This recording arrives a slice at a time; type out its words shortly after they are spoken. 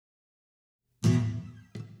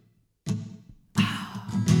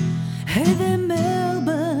Hey there,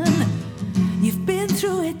 Melbourne, you've been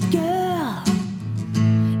through it, girl.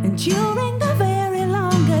 And during the very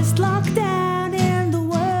longest lockdown in the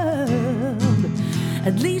world,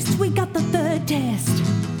 at least we got the third test.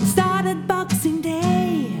 Started Boxing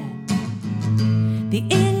Day. The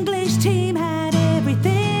English team had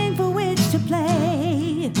everything for which to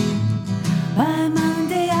play. By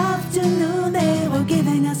Monday afternoon, they were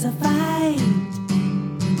giving us a fight.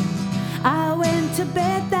 I went to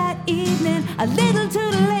bed that evening a little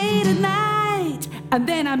too late at night, and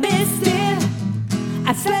then I missed it.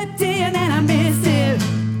 I slept in and I missed it.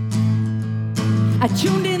 I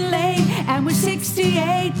tuned in late and was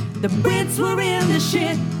 68. The Brits were in the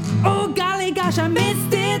shit. Oh golly gosh, I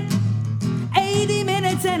missed it. 80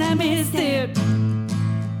 minutes and I missed it.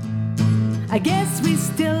 I guess we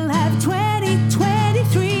still have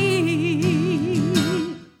 2023.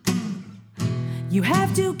 You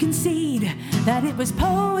have to concede that it was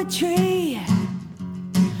poetry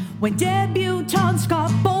when debutante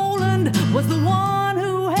Scott Boland was the one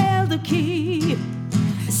who held the key.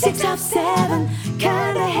 6 of 7,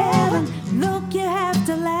 kinda heaven. Look, you have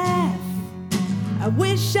to laugh. I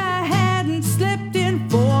wish I hadn't slipped in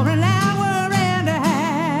for an hour and a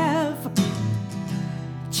half.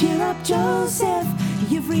 Cheer up, Joseph,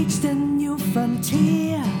 you've reached a new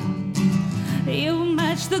frontier. You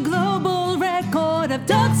match the global record of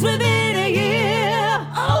ducks within a year.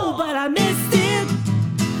 Oh, but I missed it.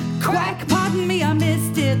 Quack, pardon me, I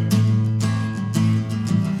missed it.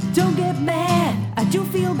 Don't get mad, I do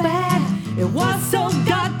feel bad. It was so